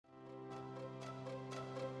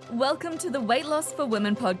Welcome to the Weight Loss for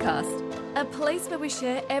Women podcast, a place where we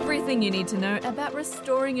share everything you need to know about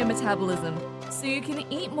restoring your metabolism so you can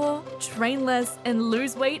eat more, train less, and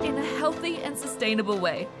lose weight in a healthy and sustainable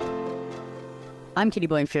way. I'm Kitty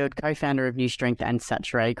Bloomfield, co-founder of New Strength and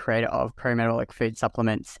Saturate, creator of pro-metabolic food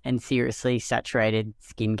supplements and seriously saturated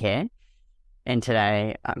skincare. And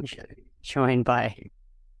today I'm joined by,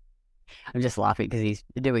 I'm just laughing because he's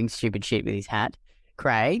doing stupid shit with his hat,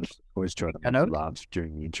 Craig. Always try to laugh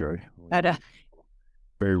during the intro.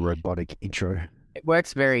 Very robotic intro. It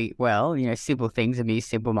works very well. You know, simple things amuse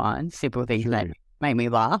simple minds. Simple things make me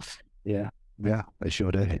laugh. Yeah, they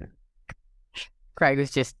sure do. Craig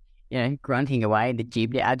was just, grunting away in the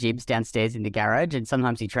gym. Our gym's downstairs in the garage, and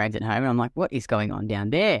sometimes he trains at home, and I'm like, what is going on down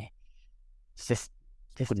there? It's just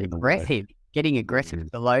aggressive. Getting aggressive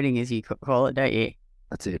with the loading, as you call it, don't you?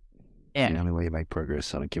 That's it. Yeah. It's the only way you make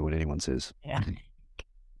progress. I don't care what anyone says. Yeah.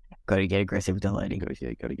 Got to get aggressive with the loading. Got to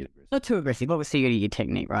get aggressive. Not too aggressive. Obviously, you got to get your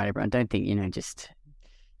technique right, everyone. Don't think,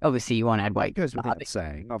 obviously you want to add weight. It goes without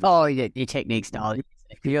saying. Oh, yeah, your technique style.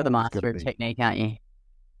 You're the master of technique, aren't you?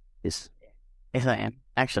 Yes. Yes, I am.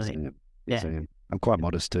 Actually. Yes, yeah. I am. I'm quite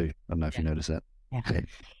modest too. I don't know if you noticed that. Yeah.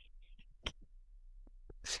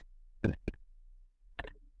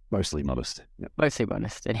 Mostly modest. Yep. Mostly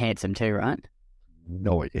modest and handsome too, right?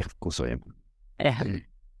 No, yeah, of course I am. Yeah.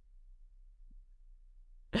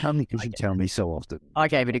 How many because you tell me so often? I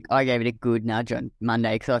gave it a good nudge on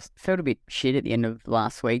Monday because I felt a bit shit at the end of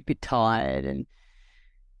last week, a bit tired, and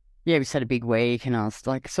we just had a big week, and I was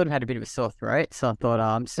like, sort of had a bit of a sore throat, so I thought,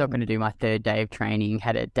 I'm still going to do my third day of training.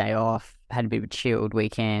 Had a day off, had a bit of a chilled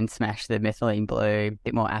weekend, smashed the methylene blue, a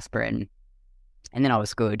bit more aspirin, and then I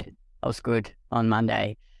was good. I was good on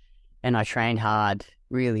Monday, and I trained hard,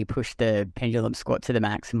 really pushed the pendulum squat to the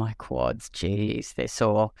max, and my quads, geez, they're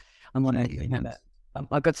sore. I'm wondering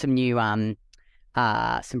I've got some new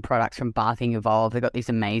some products from Bathing Evolve. They've got these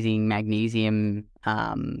amazing magnesium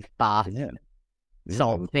bath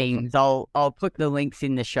salt things. I'll put the links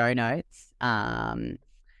in the show notes. And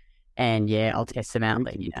yeah, I'll test them out and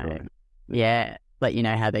let you know. Yeah, let you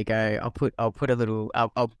know how they go. I'll put a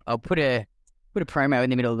promo in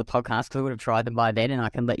the middle of the podcast because I would have tried them by then, and I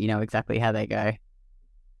can let you know exactly how they go.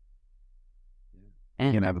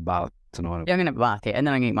 You're gonna have a bath tonight. Yeah, I'm gonna have a bath, and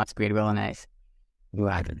then I'm gonna eat my spaghetti bolognese.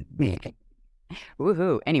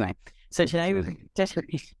 Woohoo! Anyway, so today we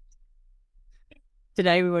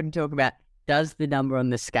want to talk about, does the number on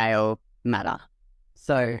the scale matter?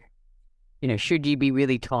 So, should you be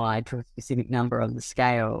really tied to a specific number on the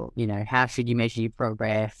scale? How should you measure your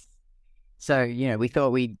progress? So, we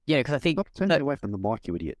thought because I think... Turn that away from the mic,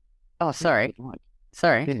 you idiot. Oh, sorry.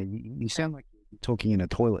 Sorry. Yeah, you sound like you're talking in a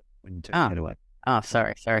toilet when you turn it away. Oh,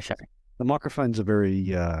 sorry. The microphones are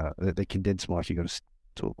very, they're condensed mic. You got to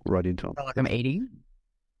talk right into them. Like I'm eating?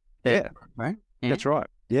 Yeah. Right? Yeah. That's right.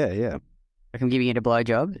 Yeah. Like I'm giving it a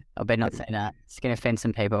blowjob. I better not say that. It's going to offend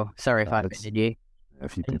some people. Sorry if I offended you. A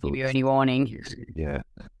few Didn't people. give you any warning. Yeah.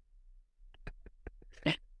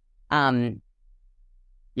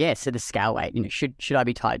 Yeah, so the scale weight, should I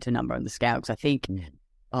be tied to a number on the scale? Because I think,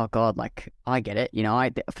 oh God, I get it.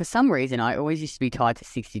 For some reason, I always used to be tied to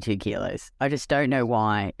 62 kilos. I just don't know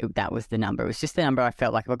why that was the number. It was just the number I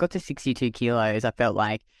felt like. If I got to 62 kilos, I felt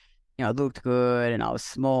like, I looked good and I was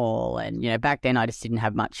small. And, back then I just didn't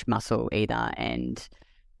have much muscle either.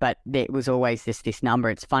 But there was always this number.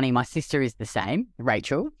 It's funny. My sister is the same,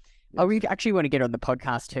 Rachel. Oh, we actually want to get on the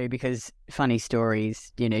podcast too because funny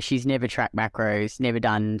stories, she's never tracked macros, never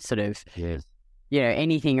done sort of... Yes.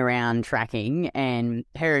 Anything around tracking, and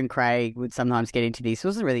her and Craig would sometimes get into this. It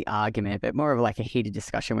wasn't really argument, but more of like a heated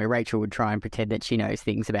discussion where Rachel would try and pretend that she knows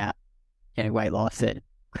things about, weight loss. And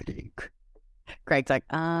Craig's like,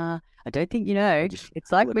 I don't think you know.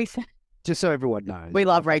 It's like we said. Just so everyone knows. We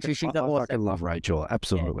love Rachel. She's awesome. I fucking love Rachel.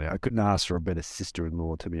 Absolutely. I couldn't ask for a better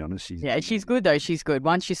sister-in-law, to be honest. She's good though. She's good.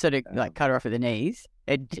 Once you sort of cut her off at the knees.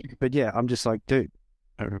 But yeah, I'm just like, dude.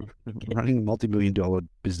 Running a multi-million-dollar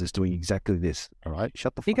business doing exactly this. All right,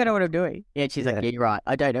 shut the fuck up. I think I know what I'm doing. Yeah, she's like, yeah, you're right.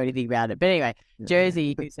 I don't know anything about it. But anyway,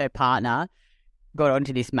 Jersey, who's her partner, got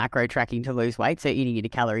onto this macro tracking to lose weight, so eating in a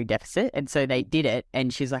calorie deficit. And so they did it,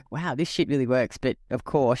 and she's like, wow, this shit really works. But of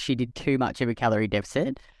course, she did too much of a calorie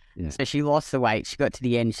deficit. Yeah. So she lost the weight. She got to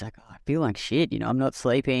the end. She's like, I feel like shit. I'm not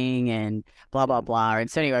sleeping and blah, blah, blah.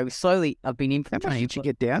 And so anyway, I've been in for... How much did she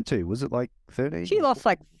get down to? Was it like 13? She lost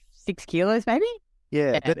like 6 kilos maybe.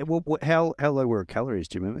 Yeah. But how low were her calories?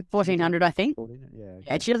 Do you remember? 1,400, I think. 14, yeah. Okay.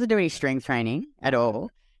 And she doesn't do any strength training at all.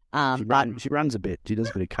 She runs a bit. She does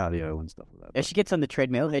a bit of cardio and stuff like that. Yeah, she gets on the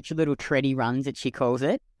treadmill. Her little tready runs that she calls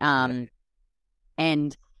it. And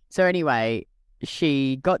so anyway,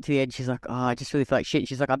 she got to the end. She's like, oh, I just really feel like shit.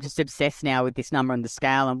 She's like, I'm just obsessed now with this number on the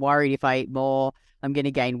scale. I'm worried if I eat more, I'm going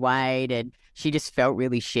to gain weight. And she just felt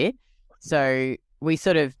really shit. So we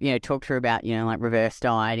sort of, talked to her about, like reverse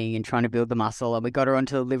dieting and trying to build the muscle. And we got her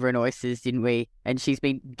onto the liver and oysters, didn't we? And she's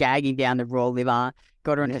been gagging down the raw liver,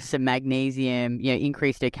 got her onto some magnesium,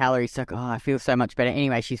 increased her calories. Like, oh, I feel so much better.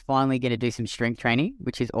 Anyway, she's finally going to do some strength training,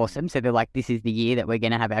 which is awesome. So they're like, this is the year that we're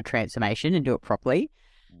going to have our transformation and do it properly.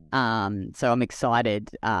 So I'm excited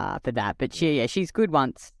for that. But she's good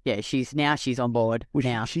once. Yeah, she's on board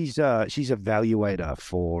now. She's a evaluator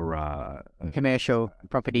for commercial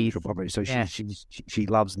properties. So she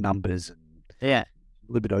loves numbers and a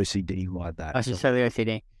little bit OCD like that. Oh, she's totally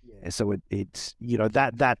OCD. Yeah, so it's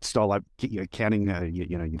that style, like counting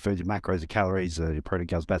your foods, your macros, your calories, your protein,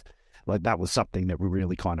 calories, bath. Like that was something that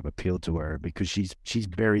really kind of appealed to her because she's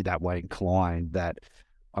very that way inclined. That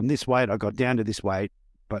I'm this weight, I got down to this weight.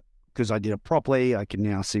 Because I did it properly, I can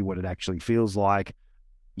now see what it actually feels like.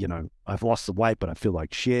 I've lost the weight, but I feel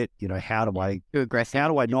like shit. How do I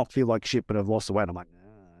not feel like shit, but I've lost the weight? I'm like,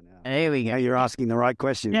 no. There we go. You're asking the right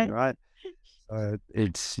question, right?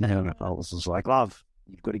 It's, I was just like, love,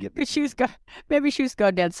 you've got to get this. Maybe she was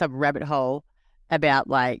going down some rabbit hole about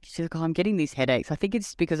she's like, oh, I'm getting these headaches. I think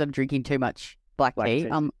it's because I'm drinking too much black tea.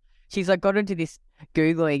 She's like, got into this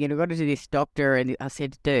Googling and I got into this doctor and I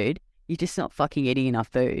said, dude, you're just not fucking eating enough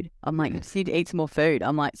food. I'm like, you just need to eat some more food.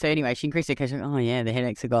 I'm like, so anyway, she increased her calories. Like, oh yeah, the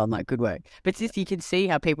headaches are gone. I'm like, good work. But it's just, you can see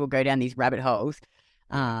how people go down these rabbit holes.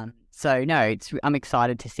 So no, I'm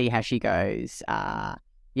excited to see how she goes.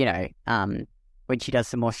 When she does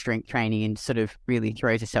some more strength training and sort of really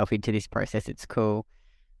throws herself into this process, it's cool.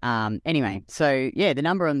 Anyway, so yeah, the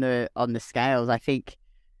number on the scales, I think,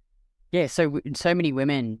 so many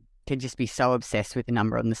women can just be so obsessed with the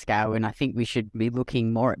number on the scale, and I think we should be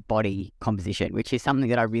looking more at body composition, which is something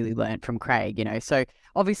that I really learned from Craig, So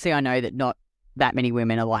obviously I know that not that many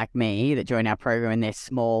women are like me that join our program and they're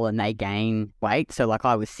small and they gain weight. So like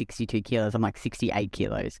I was 62 kilos, I'm like 68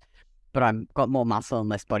 kilos, but I've got more muscle and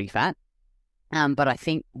less body fat. But I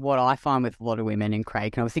think what I find with a lot of women, and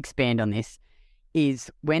Craig can always expand on this,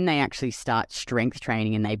 is when they actually start strength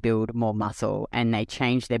training and they build more muscle and they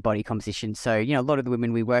change their body composition. So, a lot of the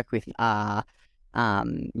women we work with are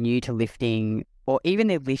new to lifting, or even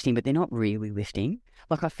they're lifting, but they're not really lifting.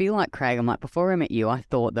 Like I feel like, Craig, I'm like, before I met you, I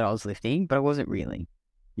thought that I was lifting, but I wasn't really.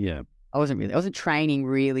 Yeah. I wasn't training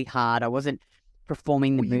really hard. I wasn't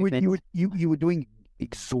performing the movements. You were doing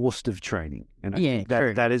exhaustive training. And I think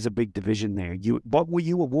true. That is a big division there. You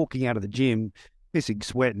were walking out of the gym pissing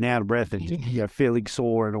sweat and out of breath and feeling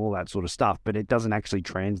sore and all that sort of stuff, but it doesn't actually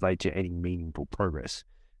translate to any meaningful progress.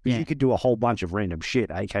 Because you could do a whole bunch of random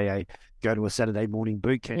shit, aka go to a Saturday morning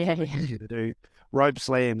boot camp, to do rope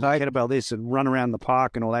slams, kettlebell this, and run around the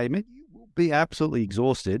park and all that. You will be absolutely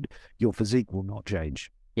exhausted. Your physique will not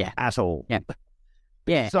change, at all.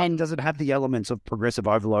 So and does it have the elements of progressive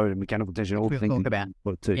overload and mechanical tension? All things talk about.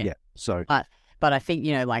 So, but I think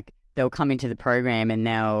they'll come into the program and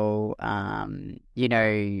they'll,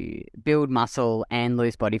 build muscle and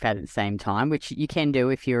lose body fat at the same time, which you can do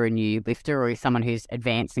if you're a new lifter or someone who's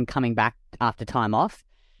advanced and coming back after time off.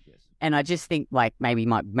 Yes. And I just think maybe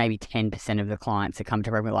 10% of the clients that come to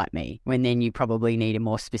a program like me, when then you probably need a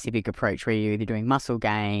more specific approach where you're either doing muscle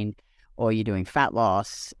gain or you're doing fat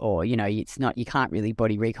loss, or, you can't really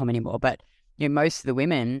body recom anymore. But, most of the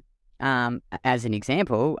women, as an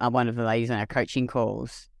example, one of the ladies on our coaching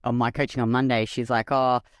calls, on my coaching on Monday, she's like,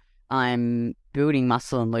 oh, I'm building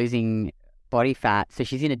muscle and losing body fat. So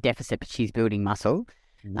she's in a deficit, but she's building muscle.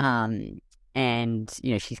 Mm-hmm. And,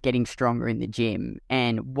 she's getting stronger in the gym.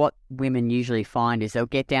 And what women usually find is they'll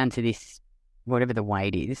get down to this, whatever the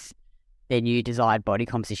weight is, their new desired body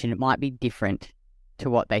composition. It might be different to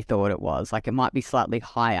what they thought it was. Like it might be slightly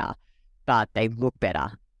higher, but they look better.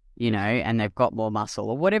 And they've got more muscle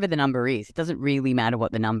or whatever the number is. It doesn't really matter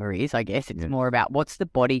what the number is, I guess. It's more about what's the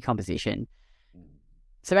body composition.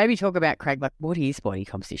 So maybe talk about, Craig, what is body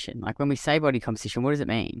composition? Like when we say body composition, what does it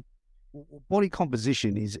mean? Body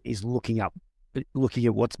composition is looking at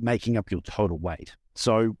what's making up your total weight.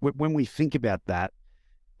 So when we think about that,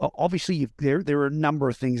 obviously there are a number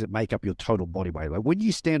of things that make up your total body weight. Like when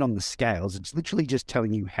you stand on the scales, it's literally just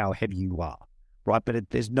telling you how heavy you are, right? But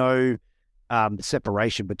there's no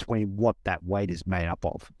separation between what that weight is made up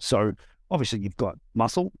of. So obviously you've got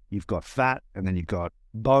muscle, you've got fat, and then you've got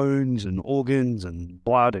bones and organs and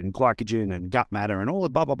blood and glycogen and gut matter and all the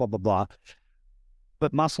blah, blah, blah, blah, blah.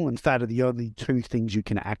 But muscle and fat are the only two things you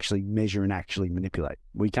can actually measure and actually manipulate.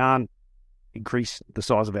 We can't increase the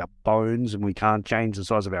size of our bones and we can't change the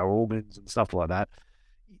size of our organs and stuff like that.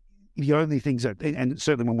 the only things that, and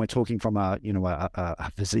certainly when we're talking from a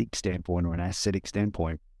physique standpoint or an aesthetic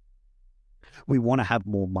standpoint, we want to have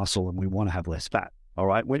more muscle and we want to have less fat. All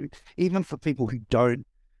right. Even for people who don't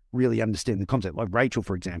really understand the concept, like Rachel,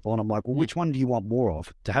 for example, and I'm like, well, which one do you want more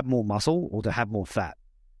of? To have more muscle or to have more fat?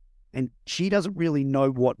 And she doesn't really know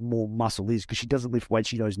what more muscle is because she doesn't lift weights.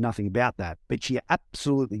 She knows nothing about that. But she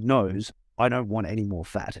absolutely knows, I don't want any more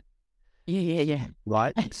fat. Yeah.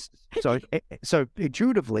 Right? So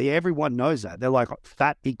intuitively, everyone knows that. They're like,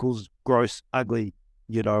 fat equals gross, ugly,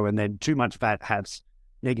 and then too much fat has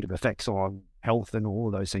negative effects on health and all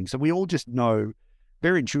of those things. So we all just know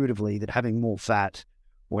very intuitively that having more fat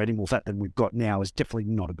or any more fat than we've got now is definitely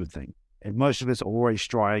not a good thing. And most of us are always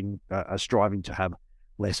striving to have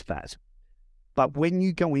less fat. But when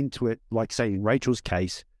you go into it, like say in Rachel's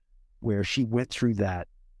case, where she went through that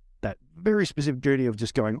very specific journey of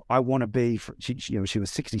just going, I want to be, she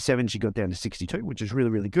was 67, she got down to 62, which is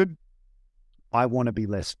really, really good. I want to be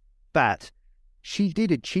less fat. She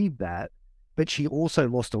did achieve that, but she also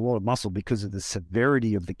lost a lot of muscle because of the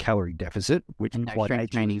severity of the calorie deficit, which by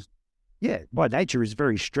nature is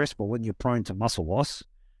very stressful when you're prone to muscle loss.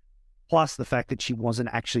 Plus the fact that she wasn't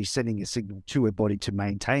actually sending a signal to her body to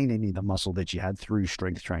maintain any of the muscle that she had through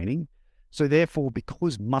strength training. So therefore,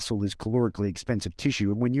 because muscle is calorically expensive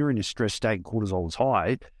tissue, and when you're in a stress state and cortisol is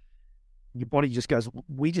high, your body just goes,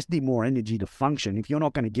 we just need more energy to function. If you're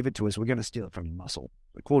not going to give it to us, we're going to steal it from your muscle.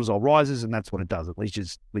 The cortisol rises, and that's what it does. It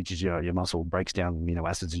leaches your muscle, breaks down amino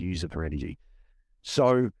acids and uses it for energy.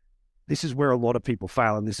 So this is where a lot of people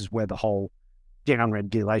fail, and this is where the whole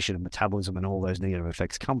down-regulation of metabolism and all those negative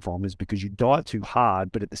effects come from, is because you diet too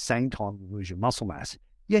hard, but at the same time you lose your muscle mass.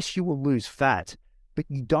 Yes, you will lose fat, but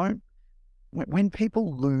you don't. When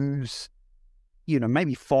people lose,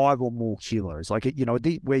 maybe 5 or more kilos, like,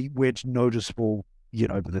 where it's noticeable,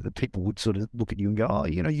 the people would sort of look at you and go, oh,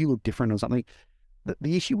 you look different or something.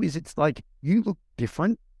 The issue is it's like you look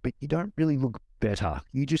different, but you don't really look better.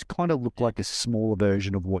 You just kind of look like a smaller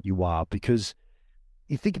version of what you are, because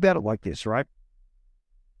you think about it like this, right?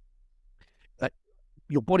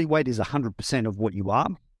 Your body weight is 100% of what you are.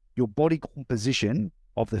 Your body composition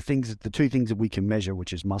of the two things that we can measure,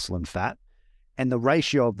 which is muscle and fat, and the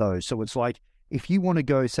ratio of those. So it's like, if you want to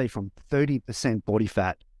go, say, from 30% body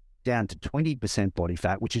fat down to 20% body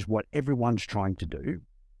fat, which is what everyone's trying to do,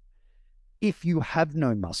 if you have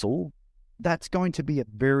no muscle, that's going to be a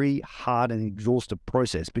very hard and exhaustive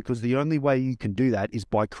process, because the only way you can do that is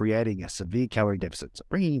by creating a severe calorie deficit. So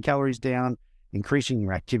bringing your calories down, increasing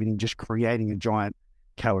your activity, just creating a giant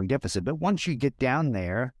calorie deficit. But once you get down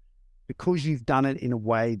there, because you've done it in a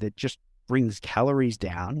way that just brings calories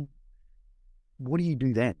down, what do you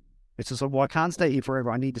do then? It's just like, well, I can't stay here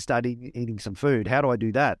forever. I need to start eating some food. How do I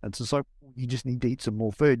do that? It's just like, you just need to eat some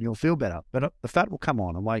more food and you'll feel better. But the fat will come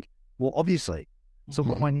on. I'm like, well, obviously. So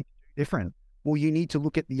what do I need to do different? Well, you need to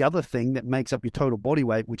look at the other thing that makes up your total body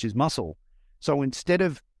weight, which is muscle. So instead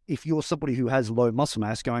of, if you're somebody who has low muscle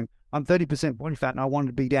mass going, I'm 30% body fat and I want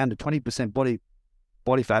to be down to 20%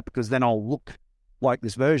 body fat because then I'll look like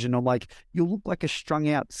this version. I'm like, you'll look like a strung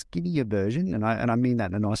out, skinnier version. And I mean that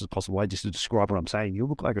in the nicest possible way, just to describe what I'm saying. You'll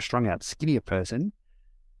look like a strung out, skinnier person.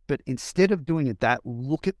 But instead of doing it that,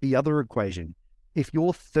 look at the other equation. If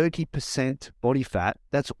you're 30% body fat,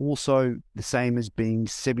 that's also the same as being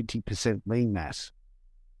 70% lean mass.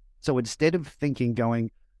 So instead of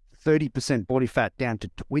going 30% body fat down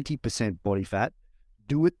to 20% body fat,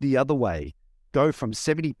 do it the other way. Go from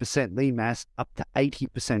 70% lean mass up to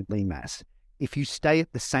 80% lean mass. If you stay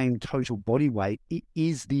at the same total body weight, it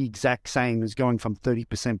is the exact same as going from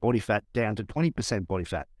 30% body fat down to 20% body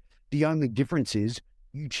fat. The only difference is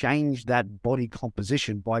you change that body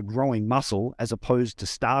composition by growing muscle as opposed to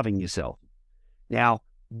starving yourself. Now,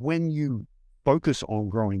 when you focus on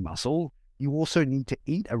growing muscle, you also need to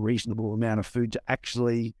eat a reasonable amount of food to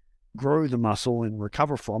actually grow the muscle and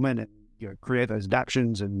recover from it and create those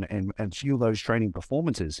adaptations and fuel those training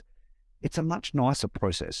performances. It's a much nicer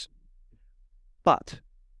process. But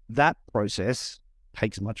that process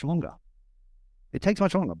takes much longer. It takes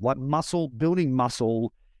much longer. Like building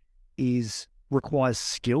muscle requires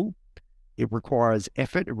skill. It requires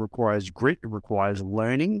effort. It requires grit. It requires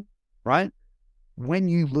learning, right? When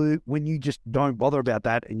you just don't bother about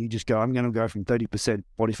that and you just go, I'm going to go from 30%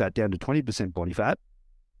 body fat down to 20% body fat,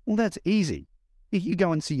 well, that's easy. If you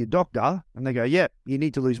go and see your doctor and they go, yeah, you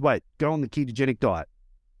need to lose weight, go on the ketogenic diet.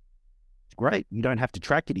 Great. You don't have to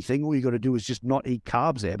track anything. All you got to do is just not eat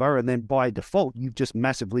carbs ever. And then by default, you've just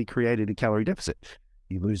massively created a calorie deficit.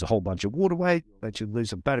 You lose a whole bunch of water weight. That should lose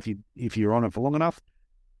some fat if you're on it for long enough.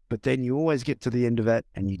 But then you always get to the end of it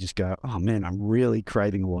and you just go, oh man, I'm really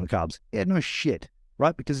craving a lot of carbs. Yeah, no shit.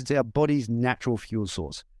 right? Because it's our body's natural fuel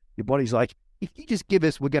source. Your body's like, if you just give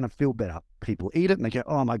us, we're going to feel better. People eat it and they go,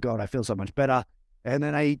 oh my God, I feel so much better. And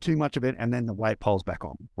then they eat too much of it and then the weight piles back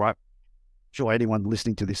on, right? Sure, anyone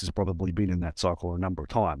listening to this has probably been in that cycle a number of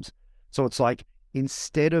times. So it's like,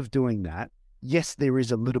 instead of doing that, yes, there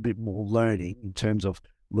is a little bit more learning in terms of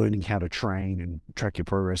learning how to train and track your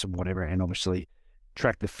progress and whatever, and obviously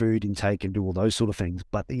track the food intake and do all those sort of things.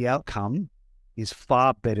 But the outcome is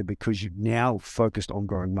far better because you've now focused on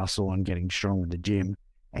growing muscle and getting strong in the gym,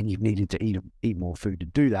 and you've needed to eat more food to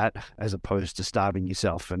do that, as opposed to starving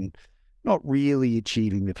yourself and not really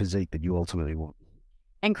achieving the physique that you ultimately want.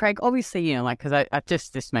 And Craig, obviously, you know, like, because I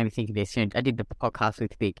just made me think of this. You know, I did the podcast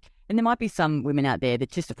with Vic, and there might be some women out there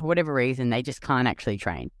that just, for whatever reason, they just can't actually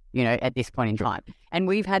train, you know, at this point in time. And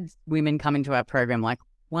we've had women come into our program, like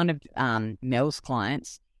one of Mel's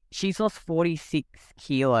clients, she's lost 46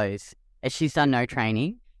 kilos as she's done no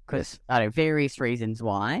training because, I don't know, various reasons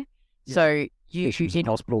why. Yeah. So she was in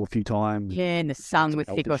hospital a few times. Yeah, and the son was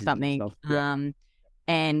sick or something.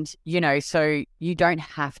 And, you know, so you don't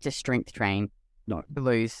have to strength train. No. To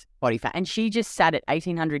lose body fat. And she just sat at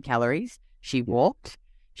 1,800 calories. She walked.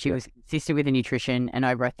 She was consistent with the nutrition. And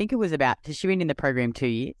over, I think it was about, has she been in the program 2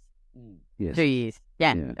 years? Yes. 2 years.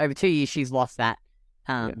 Yeah. Over 2 years, she's lost that.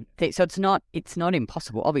 So it's not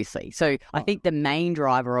impossible, obviously. So I think the main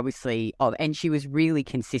driver, obviously, and she was really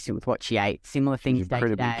consistent with what she ate. Similar things day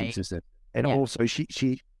to day. Consistent. And also,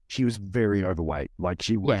 she was very overweight. Like,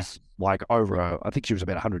 she was like over, I think she was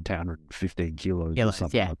about 110, 115 kilos or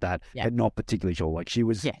something like that. Yeah. And not particularly tall. Like, she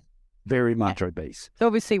was very much obese. So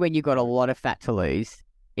obviously, when you've got a lot of fat to lose,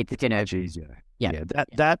 it's going to... Geez,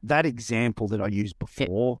 That example that I used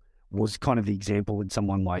before was kind of the example in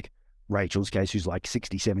someone like Rachel's case, who's like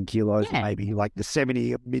 67 kilos, maybe like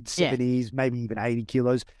the mid-70s, maybe even 80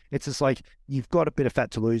 kilos. It's just like, you've got a bit of fat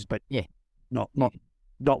to lose, but not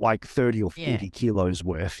like 30 or 40 kilos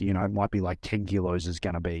worth. You know, it might be like 10 kilos is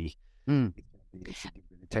going to be 10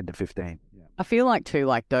 to 15. Yeah. I feel like too,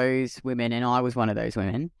 like those women, and I was one of those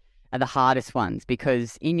women, are the hardest ones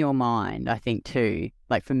because in your mind, I think too,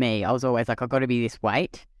 like for me, I was always like, I've got to be this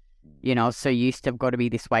weight. You know, I was so used to I've got to be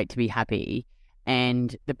this weight to be happy.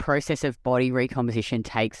 And the process of body recomposition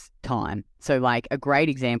takes time. So like a great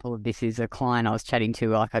example of this is a client I was chatting to,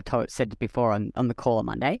 like I said before on the call on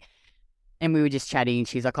Monday. And we were just chatting.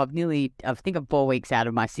 She's like, I think I'm 4 weeks out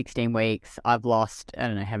of my 16 weeks. I've lost, I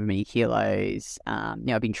don't know how many kilos. You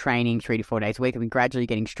know, I've been training 3 to 4 days a week. I've been gradually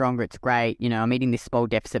getting stronger. It's great. You know, I'm eating this small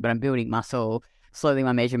deficit, but I'm building muscle. Slowly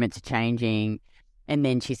my measurements are changing. And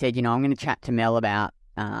then she said, you know, I'm going to chat to Mel about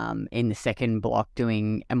in the second block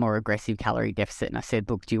doing a more aggressive calorie deficit. And I said,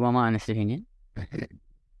 look, do you want my honest opinion?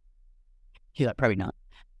 She's like, probably not.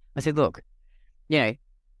 I said, look, you know,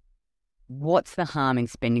 what's the harm in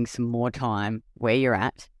spending some more time where you're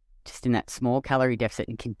at, just in that small calorie deficit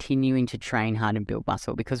and continuing to train hard and build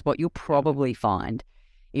muscle? Because what you'll probably find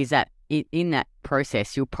is that in that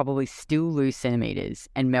process, you'll probably still lose centimeters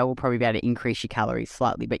and Mel will probably be able to increase your calories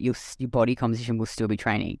slightly, but your body composition will still be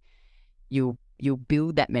training. You'll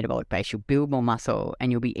build that metabolic base, you'll build more muscle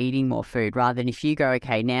and you'll be eating more food rather than if you go,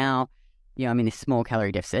 okay, now, you know, I'm in this small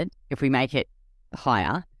calorie deficit. If we make it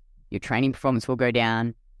higher, your training performance will go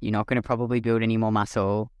down. You're not going to probably build any more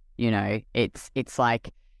muscle. You know, it's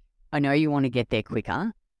like, I know you want to get there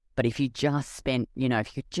quicker, but if you just spend, you know, if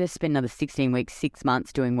you could just spend another 16 weeks, 6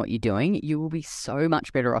 months doing what you're doing, you will be so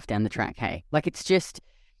much better off down the track. Hey, like it's just,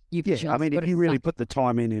 I mean, if you really put the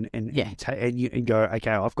time in and go,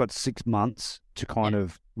 okay, I've got 6 months to kind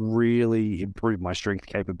of really improve my strength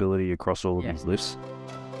capability across all of these lifts.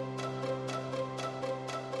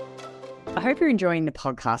 I hope you're enjoying the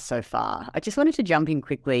podcast so far. I just wanted to jump in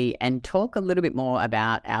quickly and talk a little bit more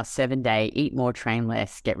about our 7-day Eat More, Train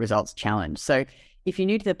Less, Get Results challenge. So if you're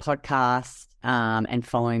new to the podcast and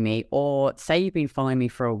following me, or say you've been following me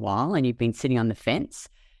for a while and you've been sitting on the fence,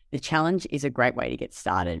 the challenge is a great way to get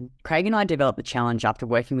started. Craig and I developed the challenge after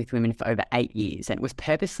working with women for over 8 years, and it was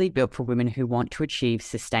purposely built for women who want to achieve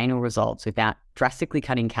sustainable results without drastically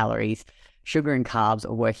cutting calories, sugar and carbs,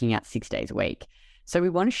 or working out 6 days a week. So we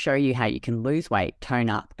want to show you how you can lose weight, tone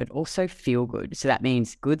up, but also feel good. So that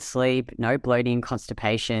means good sleep, no bloating,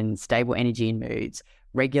 constipation, stable energy and moods,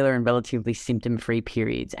 regular and relatively symptom-free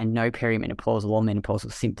periods, and no perimenopausal or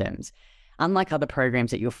menopausal symptoms. Unlike other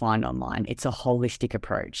programs that you'll find online, it's a holistic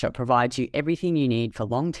approach. So it provides you everything you need for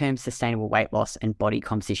long-term sustainable weight loss and body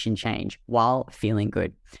composition change while feeling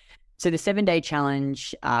good. So the 7-day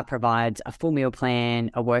challenge provides a full meal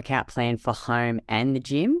plan, a workout plan for home and the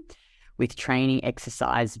gym, with training,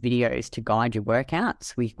 exercise videos to guide your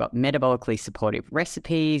workouts. We've got metabolically supportive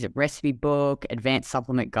recipes, a recipe book, advanced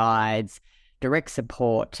supplement guides, direct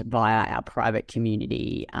support via our private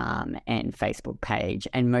community and Facebook page,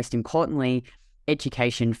 and most importantly,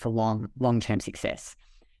 education for long-term success.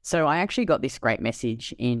 So I actually got this great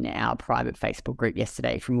message in our private Facebook group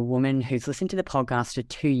yesterday from a woman who's listened to the podcast for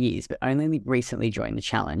 2 years, but only recently joined the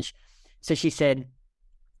challenge. So she said,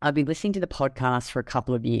 I've been listening to the podcast for a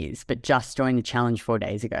couple of years, but just joined the challenge 4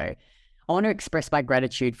 days ago. I want to express my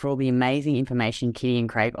gratitude for all the amazing information Kitty and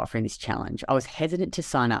Craig offer in this challenge. I was hesitant to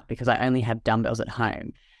sign up because I only have dumbbells at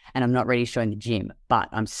home and I'm not ready to join the gym, but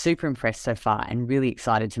I'm super impressed so far and really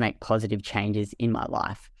excited to make positive changes in my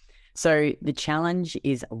life. So the challenge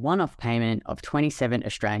is a one-off payment of 27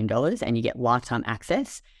 Australian dollars and you get lifetime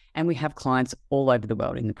access. And we have clients all over the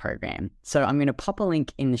world in the program. So I'm going to pop a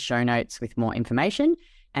link in the show notes with more information,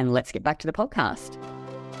 and let's get back to the podcast.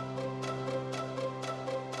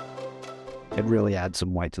 It really adds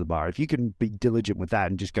some weight to the bar. If you can be diligent with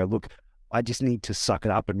that and just go, look, I just need to suck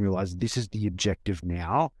it up and realize this is the objective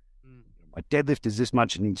now. My deadlift is this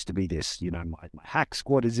much, it needs to be this. You know, my hack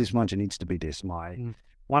squat is this much, it needs to be this. My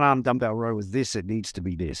one arm dumbbell row is this, it needs to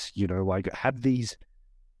be this. You know, like have these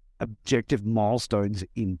objective milestones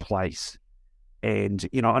in place. And,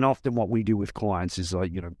 you know, and often what we do with clients is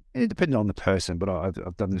like, you know, it depends on the person, but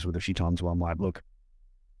I've done this with a few times where I'm like, look,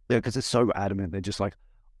 because it's so adamant, they're just like,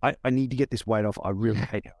 I need to get this weight off. I really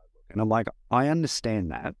hate how I look. And I'm like, I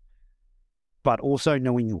understand that. But also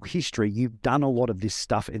knowing your history, you've done a lot of this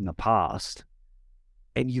stuff in the past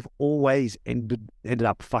and you've always ended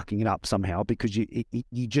up fucking it up somehow because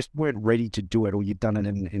you just weren't ready to do it, or you've done it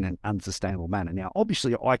in an unsustainable manner. Now,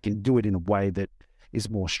 obviously, I can do it in a way that is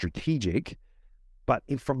more strategic, but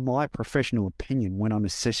from my professional opinion, when I'm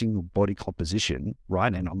assessing your body composition,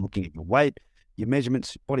 right, and I'm looking at your weight, your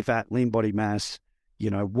measurements, body fat, lean body mass, you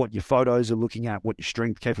know, what your photos are looking at, what your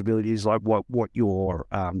strength capability is like, what your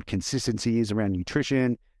consistency is around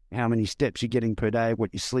nutrition, how many steps you're getting per day,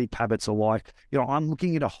 what your sleep habits are like. You know, I'm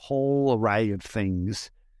looking at a whole array of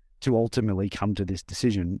things to ultimately come to this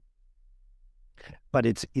decision. But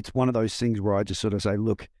it's one of those things where I just sort of say,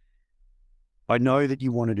 look, I know that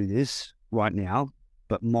you want to do this right now,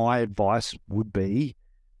 but my advice would be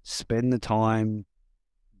spend the time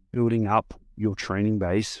building up your training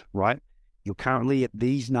base, right? You're currently at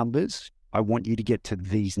these numbers. I want you to get to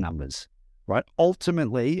these numbers, right?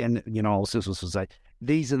 Ultimately, and, you know, I'll also say,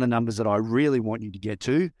 these are the numbers that I really want you to get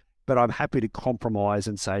to, but I'm happy to compromise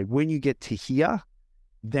and say, when you get to here,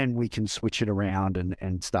 then we can switch it around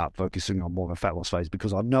and start focusing on more of a fat loss phase,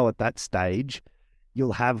 because I know at that stage,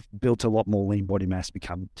 you'll have built a lot more lean body mass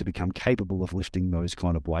to become capable of lifting those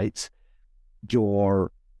kind of weights.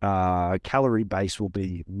 Your calorie base will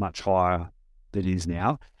be much higher than it is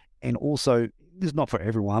now. And also, this is not for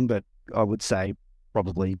everyone, but I would say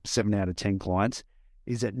probably 7 out of 10 clients,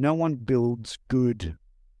 is that no one builds good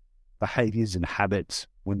behaviors and habits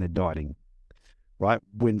when they're dieting, right?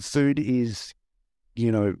 When food is,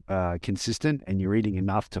 you know, consistent and you're eating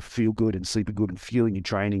enough to feel good and sleeping good and fueling your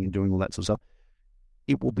training and doing all that sort of stuff,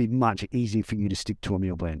 it will be much easier for you to stick to a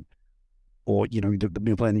meal plan, or, you know, the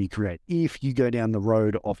meal plan that you create. If you go down the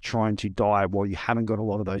road of trying to diet while you haven't got a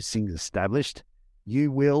lot of those things established,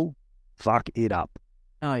 you will fuck it up.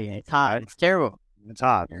 Oh yeah, it's hard. Right? It's terrible. It's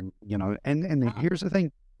hard. And, you know, and here's the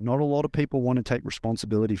thing. Not a lot of people want to take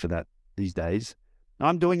responsibility for that these days.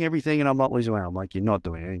 I'm doing everything and I'm not losing weight. I'm like, you're not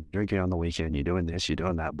doing anything. Drinking on the weekend, you're doing this, you're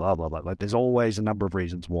doing that, blah, blah, blah. Like, there's always a number of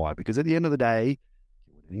reasons why. Because at the end of the day,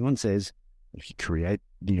 what anyone says, if you create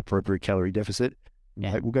the appropriate calorie deficit,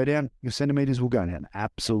 weight will go down, your centimeters will go down.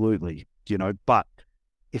 Absolutely. You know, but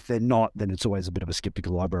if they're not, then it's always a bit of a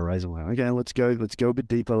skeptical eyebrow raiser. Like, okay, let's go a bit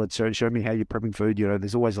deeper. Let's show me how you're prepping food. You know,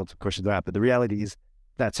 there's always lots of questions about that. But the reality is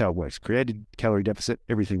that's how it works. Created calorie deficit,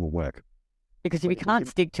 everything will work. Because if you can't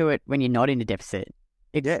stick to it when you're not in a deficit,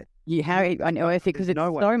 I know, because it's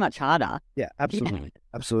so much harder. Yeah, absolutely.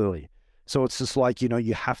 Absolutely. So it's just like, you know,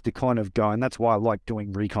 you have to kind of go, and that's why I like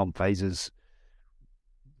doing recomp phases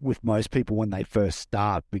with most people when they first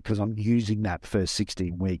start, because I'm using that first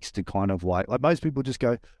 16 weeks to kind of like most people just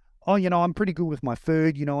go, oh, you know, I'm pretty good with my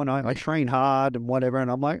food, you know, and I train hard and whatever.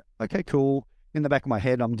 And I'm like, okay, cool. In the back of my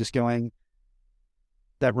head, I'm just going,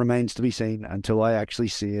 that remains to be seen until I actually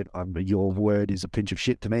see it. Your word is a pinch of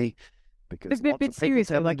shit to me. Because it's a bit serious.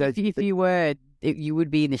 Like if you were, you would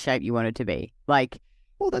be in the shape you wanted to be. Like,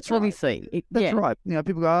 well, that's obviously right. That's right. You know,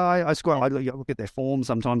 people go, I squat. I look at their form.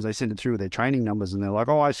 Sometimes they send it through with their training numbers, and they're like,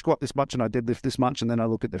 oh, I squat this much and I deadlift this much, and then I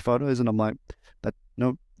look at their photos, and I'm like, that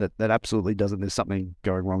absolutely doesn't. There's something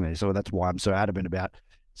going wrong there. So that's why I'm so adamant about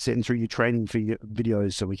sending through your training for your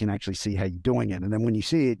videos, so we can actually see how you're doing it. And then when you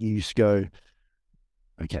see it, you just go,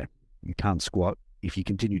 okay, you can't squat. if you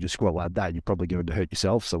continue to squat like that, you're probably going to hurt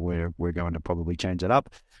yourself. So we're going to probably change that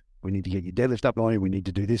up. We need to get your deadlift up on you. We need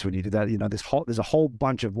to do this. We need to do that. You know, there's a whole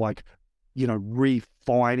bunch of like, you know,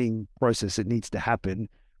 refining process that needs to happen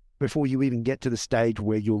before you even get to the stage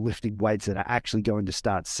where you're lifting weights that are actually going to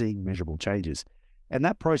start seeing measurable changes. And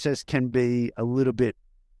that process can be a little bit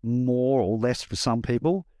more or less for some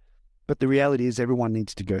people, but the reality is everyone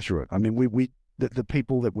needs to go through it. I mean, the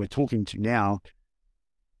people that we're talking to now,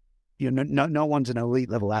 you know, no one's an elite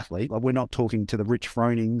level athlete. Like, we're not talking to the Rich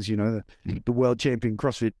Fronings, you know, the world champion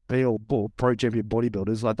CrossFit or pro champion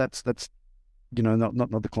bodybuilders. Like that's you know,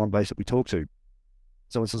 not the client base that we talk to.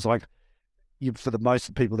 So it's just like, for the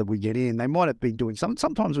most people that we get in, they might have been doing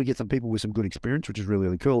sometimes we get some people with some good experience, which is really,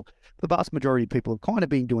 really cool. The vast majority of people have kind of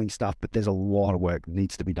been doing stuff, but there's a lot of work that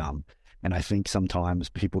needs to be done. And I think sometimes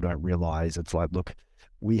people don't realize it's like, look,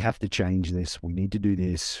 we have to change this. We need to do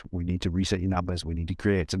this. We need to reset your numbers. We need to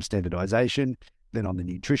create some standardization. Then on the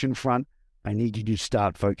nutrition front, I need you to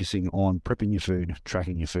start focusing on prepping your food,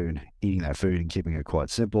 tracking your food, eating that food and keeping it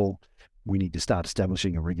quite simple. We need to start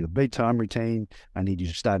establishing a regular bedtime routine. I need you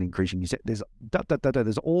to start increasing your set. There's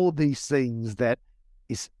all of these things that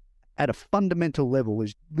is at a fundamental level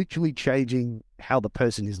is literally changing how the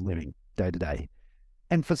person is living day to day.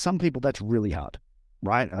 And for some people, that's really hard,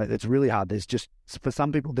 right? It's really hard. For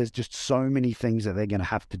some people, there's just so many things that they're going to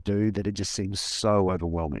have to do that it just seems so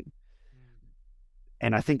overwhelming.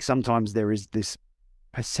 And I think sometimes there is this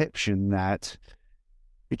perception that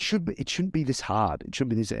it shouldn't be this hard. It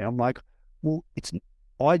shouldn't be this. I'm like, well,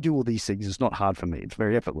 I do all these things. It's not hard for me. It's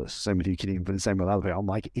very effortless. Same with you, Kitty, and same with other people. I'm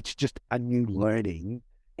like, it's just a new learning.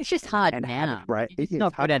 It's just hard now. It's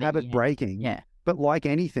not good at habit breaking. Yeah. But like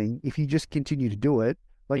anything, if you just continue to do it,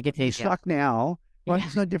 like you suck now, like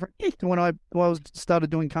it's no different to when I started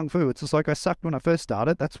doing Kung Fu. It's just like I sucked when I first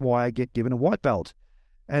started. That's why I get given a white belt.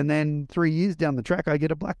 And then 3 years down the track, I get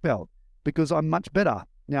a black belt because I'm much better.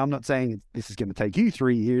 Now, I'm not saying this is going to take you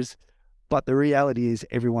 3 years, but the reality is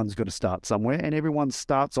everyone's got to start somewhere, and everyone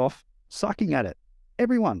starts off sucking at it.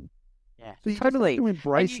 Everyone. Yeah, so you totally. have to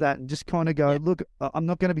embrace that and just kind of go, look, I'm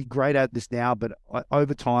not going to be great at this now, but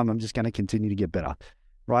over time, I'm just going to continue to get better,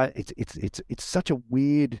 right? It's such a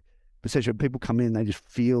weird perception. People come in, they just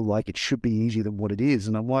feel like it should be easier than what it is.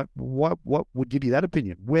 And I'm like, what would give you that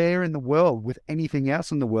opinion? Where in the world, with anything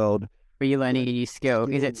else in the world, where you're learning a new skill,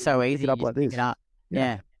 is it so easy to pick it up like this? Pick it up?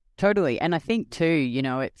 Yeah, totally. And I think too, you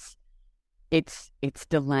know, it's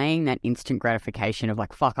delaying that instant gratification of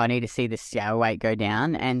like, fuck, I need to see the scale weight go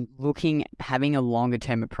down, and having a longer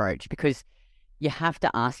term approach, because you have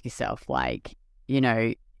to ask yourself, like, you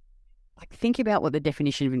know, like, think about what the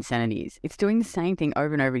definition of insanity is. It's doing the same thing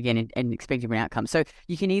over and over again and expecting different outcomes. So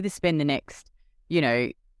you can either spend the next, you know,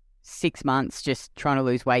 6 months just trying to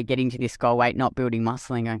lose weight, getting to this goal weight, not building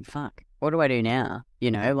muscle, and going, fuck, what do I do now?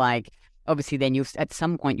 You know, like, obviously then at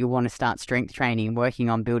some point you'll want to start strength training and working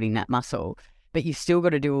on building that muscle, but you've still got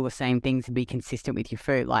to do all the same things and be consistent with your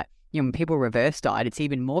food. Like, you know, when people reverse diet, it's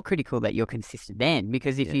even more critical that you're consistent then,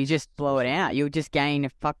 because if you just blow it out, you'll just gain a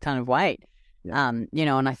fuck ton of weight. Yeah. You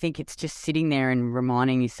know, and I think it's just sitting there and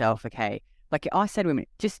reminding yourself, okay, like I said to women,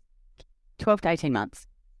 just 12 to 18 months.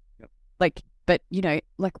 Yep. Like, but you know,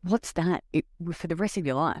 like, what's that for the rest of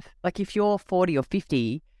your life? Like, if you're 40 or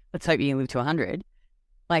 50, let's hope you can live to 100.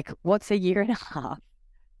 Like, what's a year and a half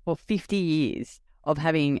or 50 years of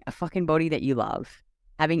having a fucking body that you love,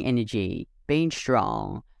 having energy, being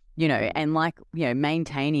strong, you know, and like, you know,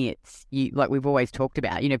 maintaining it, like we've always talked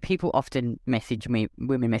about. You know, people often message me,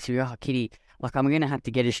 women message me, oh, Kitty, like, I'm going to have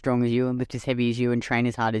to get as strong as you and lift as heavy as you and train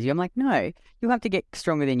as hard as you. I'm like, no, you'll have to get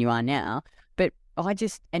stronger than you are now. But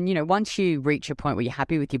and you know, once you reach a point where you're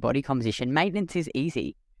happy with your body composition, maintenance is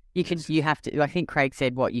easy. You have to, I think Craig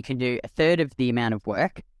said, you can do a third of the amount of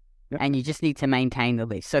work. Yep. And you just need to maintain the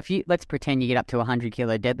lift. So let's pretend you get up to 100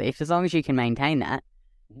 kilo deadlift, as long as you can maintain that,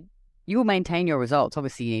 you will maintain your results.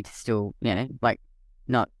 Obviously, you need to still, you know, like,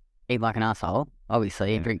 not eat like an asshole,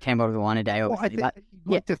 obviously, and drink 10 bottles of wine a day, obviously. Well,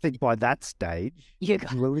 you'd like to think by that stage, you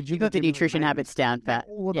got the nutrition habits down pat.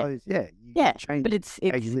 All of those, but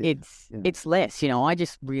it's less. You know, I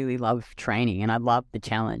just really love training, and I love the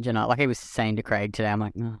challenge. And like I was saying to Craig today, I'm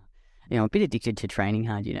like, oh, you know, I'm a bit addicted to training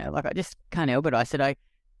hard, you know, like I just can't help it. I said, I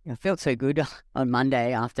felt so good on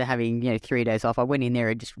Monday after having, you know, 3 days off. I went in there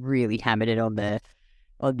and just really hammered it on the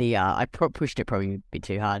I pushed it probably a bit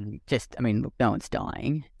too hard. Just, I mean, look, no one's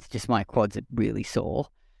dying. It's just my quads are really sore.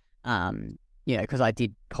 You know, because I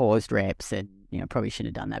did paused reps and, you know, probably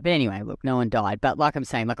shouldn't have done that. But anyway, look, no one died. But like I'm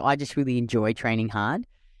saying, like, I just really enjoy training hard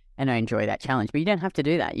and I enjoy that challenge. But you don't have to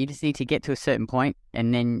do that. You just need to get to a certain point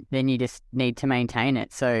and then you just need to maintain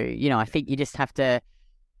it. So, you know, I think you just have to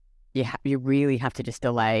you really have to just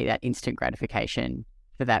delay that instant gratification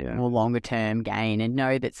for that more longer term gain, and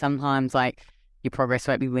know that sometimes like your progress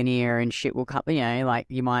won't be linear and shit will come, like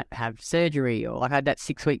you might have surgery, or like I had that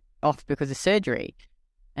 6 week off because of surgery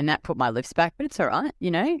and that put my lifts back, but it's all right.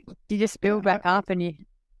 You just build back up and you...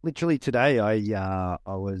 Literally today, I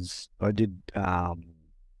did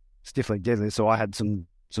stiff leg deadlift, so I had some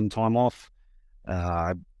time off.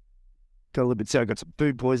 I got a little bit sick. I got some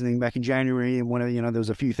food poisoning back in January, and whatever, there was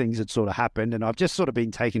a few things that sort of happened, and I've just sort of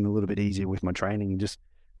been taking it a little bit easier with my training and just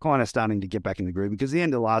kind of starting to get back in the groove, because the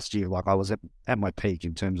end of last year, like I was at my peak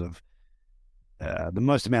in terms of the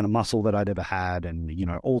most amount of muscle that I'd ever had, and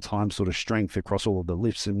all-time sort of strength across all of the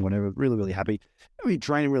lifts and whatever. Really, really happy. I mean,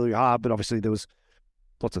 training really hard, but obviously there was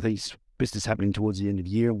lots of things, business happening towards the end of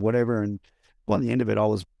the year and whatever. And by the end of it, I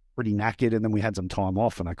was pretty knackered, and then we had some time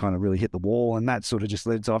off, and I kind of really hit the wall, and that sort of just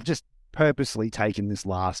led. So I've just purposely taken this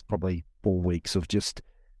last probably 4 weeks of just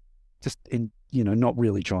in not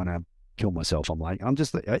really trying to kill myself. I'm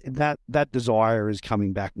just that desire is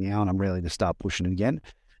coming back now, and I'm ready to start pushing it again.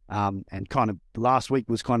 And kind of last week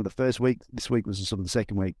was kind of the first week. This week was sort of the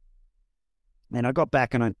second week. And I got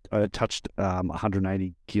back and I touched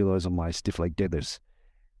 180 kilos on my stiff leg deadlifts.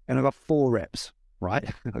 And I got 4 reps, right?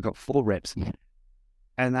 I got 4 reps.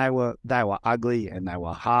 And they were ugly, and they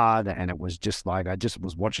were hard, and it was just like, I just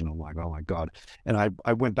was watching them like, oh my God. And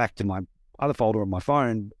I went back to my other folder on my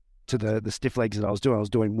phone to the stiff legs that I was doing. I was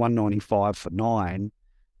doing 195 for 9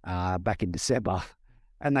 back in December.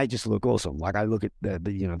 And they just look awesome. Like I look at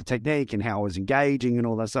the technique and how I was engaging and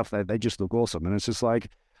all that stuff. They just look awesome. And it's just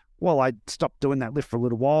like, well, I stopped doing that lift for a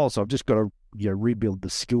little while, so I've just got to rebuild the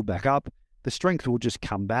skill back up. The strength will just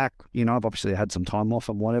come back. I've obviously had some time off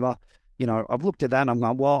and whatever. I've looked at that and I'm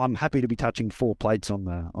going, well, I'm happy to be touching 4 plates on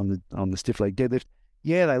the stiff leg deadlift.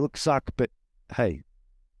 Yeah, they suck, but hey,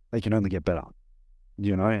 they can only get better.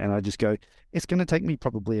 And I just go, it's going to take me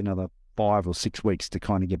probably another 5 or 6 weeks to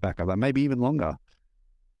kind of get back up, maybe even longer.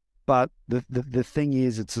 But the thing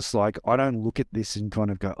is, it's just like, I don't look at this and kind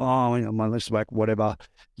of go, oh, my lift's back, whatever,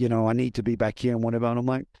 I need to be back here and whatever. And I'm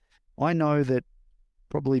like, I know that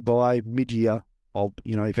probably by mid-year, I'll,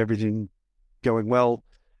 if everything going well,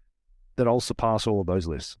 that I'll surpass all of those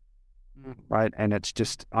lifts, right? And it's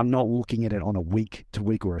just, I'm not looking at it on a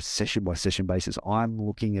week-to-week or a session-by-session basis. I'm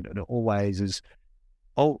looking at it always as,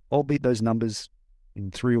 I'll beat those numbers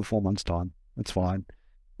in 3 or 4 months' time. That's fine.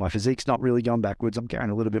 My physique's not really going backwards. I'm carrying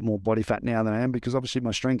a little bit more body fat now than I am, because obviously my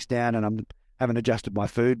strength's down, and I haven't adjusted my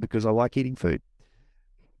food because I like eating food.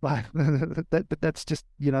 But that's just,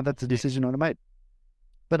 that's a decision I made.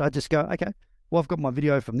 But I just go, okay, well, I've got my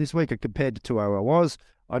video from this week. I compared to how I was.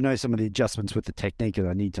 I know some of the adjustments with the technique that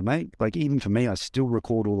I need to make. Like even for me, I still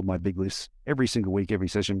record all of my big lifts every single week, every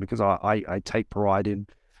session, because I take pride in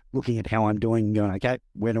looking at how I'm doing and going, okay,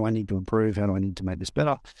 where do I need to improve? How do I need to make this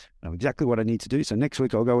better? I know exactly what I need to do. So next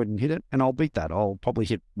week I'll go ahead and hit it, and I'll beat that. I'll probably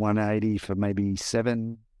hit 180 for maybe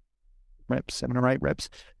 7 or 8 reps,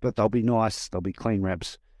 but they'll be nice. They'll be clean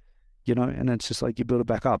reps, and it's just like you build it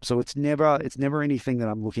back up. So it's never anything that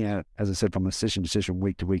I'm looking at, as I said, from a session to session,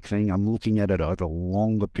 week to week thing. I'm looking at it over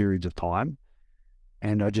longer periods of time.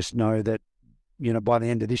 And I just know that, by the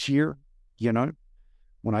end of this year,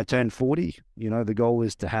 when I turn 40, the goal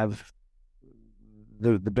is to have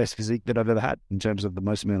the best physique that I've ever had in terms of the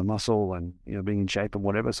most amount of muscle and, being in shape and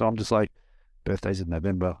whatever. So I'm just like, birthday's in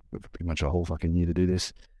November. We've pretty much a whole fucking year to do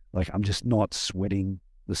this. Like, I'm just not sweating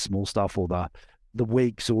the small stuff or the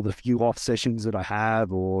weeks or the few off sessions that I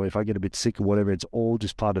have, or if I get a bit sick or whatever. It's all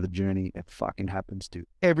just part of the journey. It fucking happens to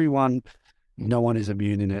everyone. No one is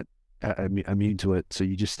immune to it. So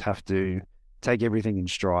you just have to take everything in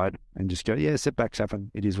stride and just go, yeah, setbacks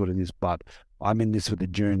happen. It is what it is. But I'm in this for the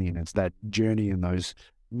journey, and it's that journey and those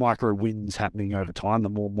micro wins happening over time. The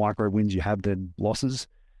more micro wins you have than losses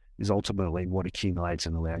is ultimately what accumulates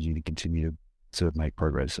and allows you to continue to make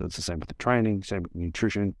progress. So it's the same with the training, same with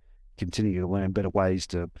nutrition. Continue to learn better ways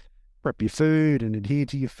to prep your food and adhere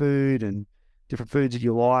to your food, and different foods that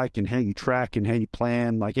you like, and how you track and how you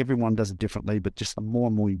plan. Like, everyone does it differently, but just the more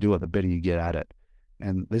and more you do it, the better you get at it.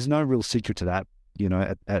 And there's no real secret to that.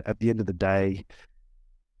 At the end of the day,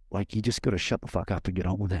 like, you just got to shut the fuck up and get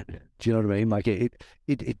on with it. Do you know what I mean? Like,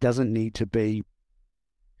 it doesn't need to be,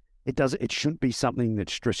 it shouldn't be something that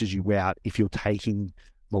stresses you out if you're taking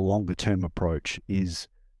the longer term approach. Is,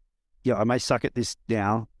 yeah, I may suck at this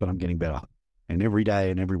now, but I'm getting better. And every day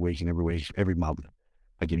and every week, every month,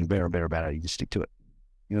 I'm getting better and better about it. You just stick to it.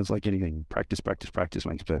 It's like anything. Practice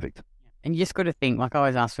makes perfect. And you just got to think, like I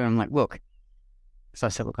always ask them, I'm like, look, so I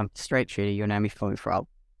said, look, I'm a straight shooter. You'll know me fully for all.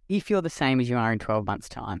 If you're the same as you are in 12 months'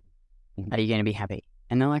 time, are you going to be happy?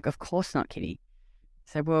 And they're like, of course not, Kitty.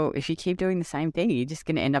 So, well, if you keep doing the same thing, you're just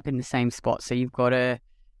going to end up in the same spot. So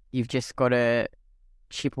you've just got to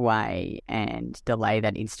chip away and delay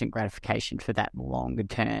that instant gratification for that longer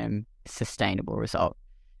term sustainable result.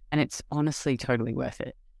 And it's honestly totally worth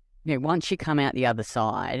it. Once you come out the other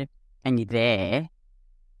side and you're there,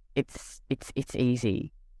 it's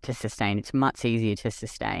easy to sustain. It's much easier to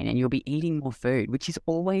sustain, and you'll be eating more food, which is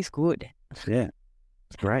always good. Yeah,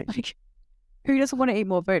 it's great. Like, who doesn't want to eat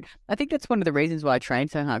more food? I think that's one of the reasons why I train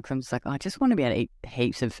so hard, because I'm just like, I just want to be able to eat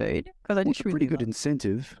heaps of food. Because It's a pretty good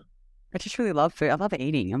incentive. I just really love food. I love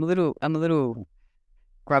eating. I'm a little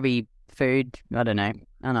grubby food. I don't know.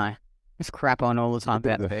 Just crap on all the time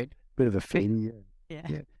about food. Bit of a foodie. Yeah.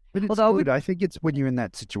 But it's Although good. I think it's when you're in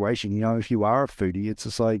that situation, if you are a foodie, it's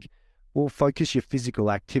just like, well, focus your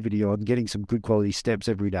physical activity on getting some good quality steps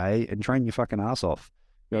every day and train your fucking ass off.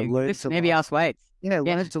 Maybe ask weights.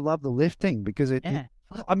 Learn to love the lifting, because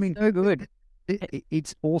I mean, so good.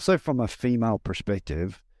 It's also from a female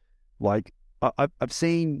perspective. Like, I've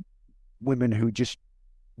seen women who just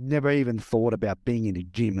never even thought about being in a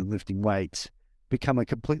gym and lifting weights become a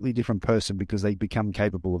completely different person because they become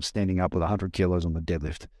capable of standing up with 100 kilos on the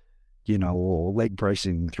deadlift, or leg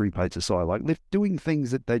pressing 3 plates a side, like doing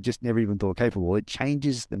things that they just never even thought capable. It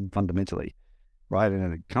changes them fundamentally, right?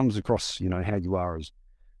 And it comes across, how you are as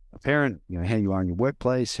a parent, how you are in your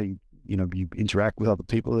workplace, how you interact with other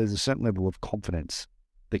people. There's a certain level of confidence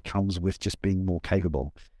that comes with just being more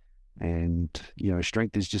capable. And,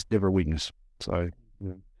 strength is just never a weakness. So,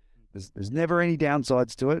 there's never any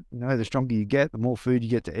downsides to it. The stronger you get, the more food you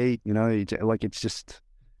get to eat, it's just...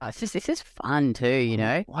 It's just fun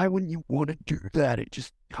too, Why wouldn't you want to do that? It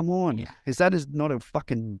just, come on. Yeah. That is not a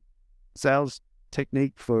fucking sales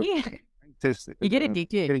technique for... Yeah. You get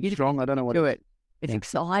addicted. Getting strong. I don't know what do it. It's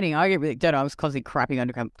exciting. I get really excited. I was constantly crapping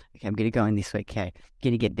under. Okay, I'm going to go in this week. Okay, I'm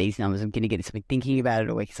going to get these numbers. I'm going to get this. I've been thinking about it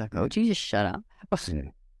all week. It's like, oh, geez, just shut up.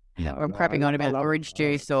 Yeah. Or I'm crapping on about orange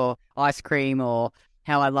juice or ice cream, or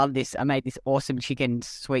how I love this. I made this awesome chicken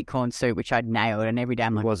sweet corn soup, which I'd nailed. And every day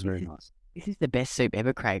I'm like, it was very nice. This is the best soup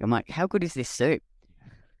ever, Craig. I'm like, how good is this soup?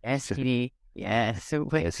 Yes, kitty. Yeah, so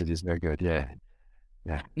yes, it is very good. Yeah.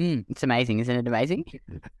 It's amazing, isn't it amazing?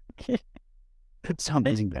 It's so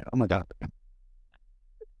amazing, man. Oh my god.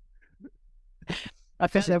 I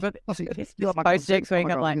feel post next week.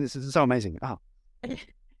 I'm like, this is so amazing. Oh,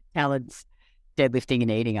 talents, deadlifting and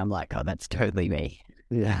eating. I'm like, oh, that's totally me.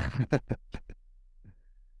 Yeah.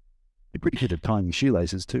 You're pretty good at tying your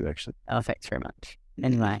shoelaces too, actually. Oh, thanks very much.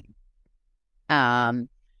 Anyway, all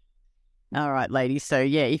right, ladies. So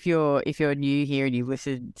yeah, if you're new here and you've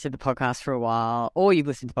listened to the podcast for a while, or you've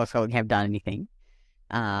listened to the podcast and haven't done anything,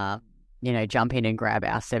 jump in and grab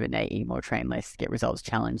our 7-day Eat More, Train Less, Get Results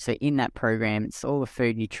Challenge. So in that program, it's all the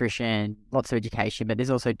food, nutrition, lots of education, but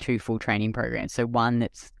there's also 2 full training programs. So one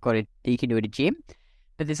that's you can do at a gym,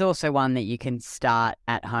 but there's also one that you can start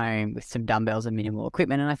at home with some dumbbells and minimal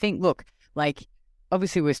equipment. And I think, look, like,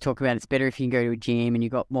 obviously we always talk about it's better if you can go to a gym and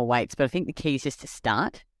you've got more weights, but I think the key is just to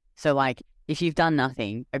start. So like, if you've done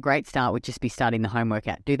nothing, a great start would just be starting the home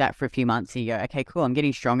workout. Do that for a few months and you go, okay, cool, I'm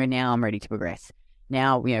getting stronger now, I'm ready to progress.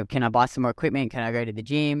 Now, can I buy some more equipment? Can I go to the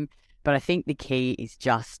gym? But I think the key is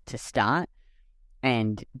just to start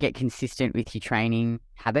and get consistent with your training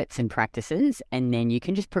habits and practices, and then you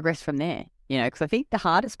can just progress from there. Because I think the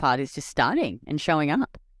hardest part is just starting and showing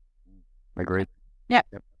up. Agreed. Yep.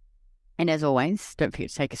 And as always, don't forget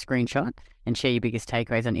to take a screenshot and share your biggest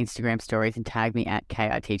takeaways on Instagram stories and tag me at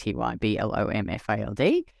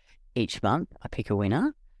KITTYBLOMFALD. Each month, I pick a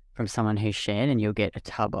winner from someone who's shared, and you'll get a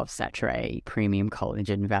tub of Saturday premium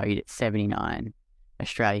collagen valued at 79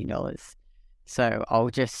 Australian dollars. So I'll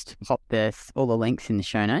just pop all the links in the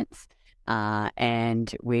show notes,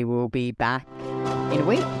 and we will be back in a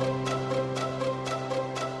week.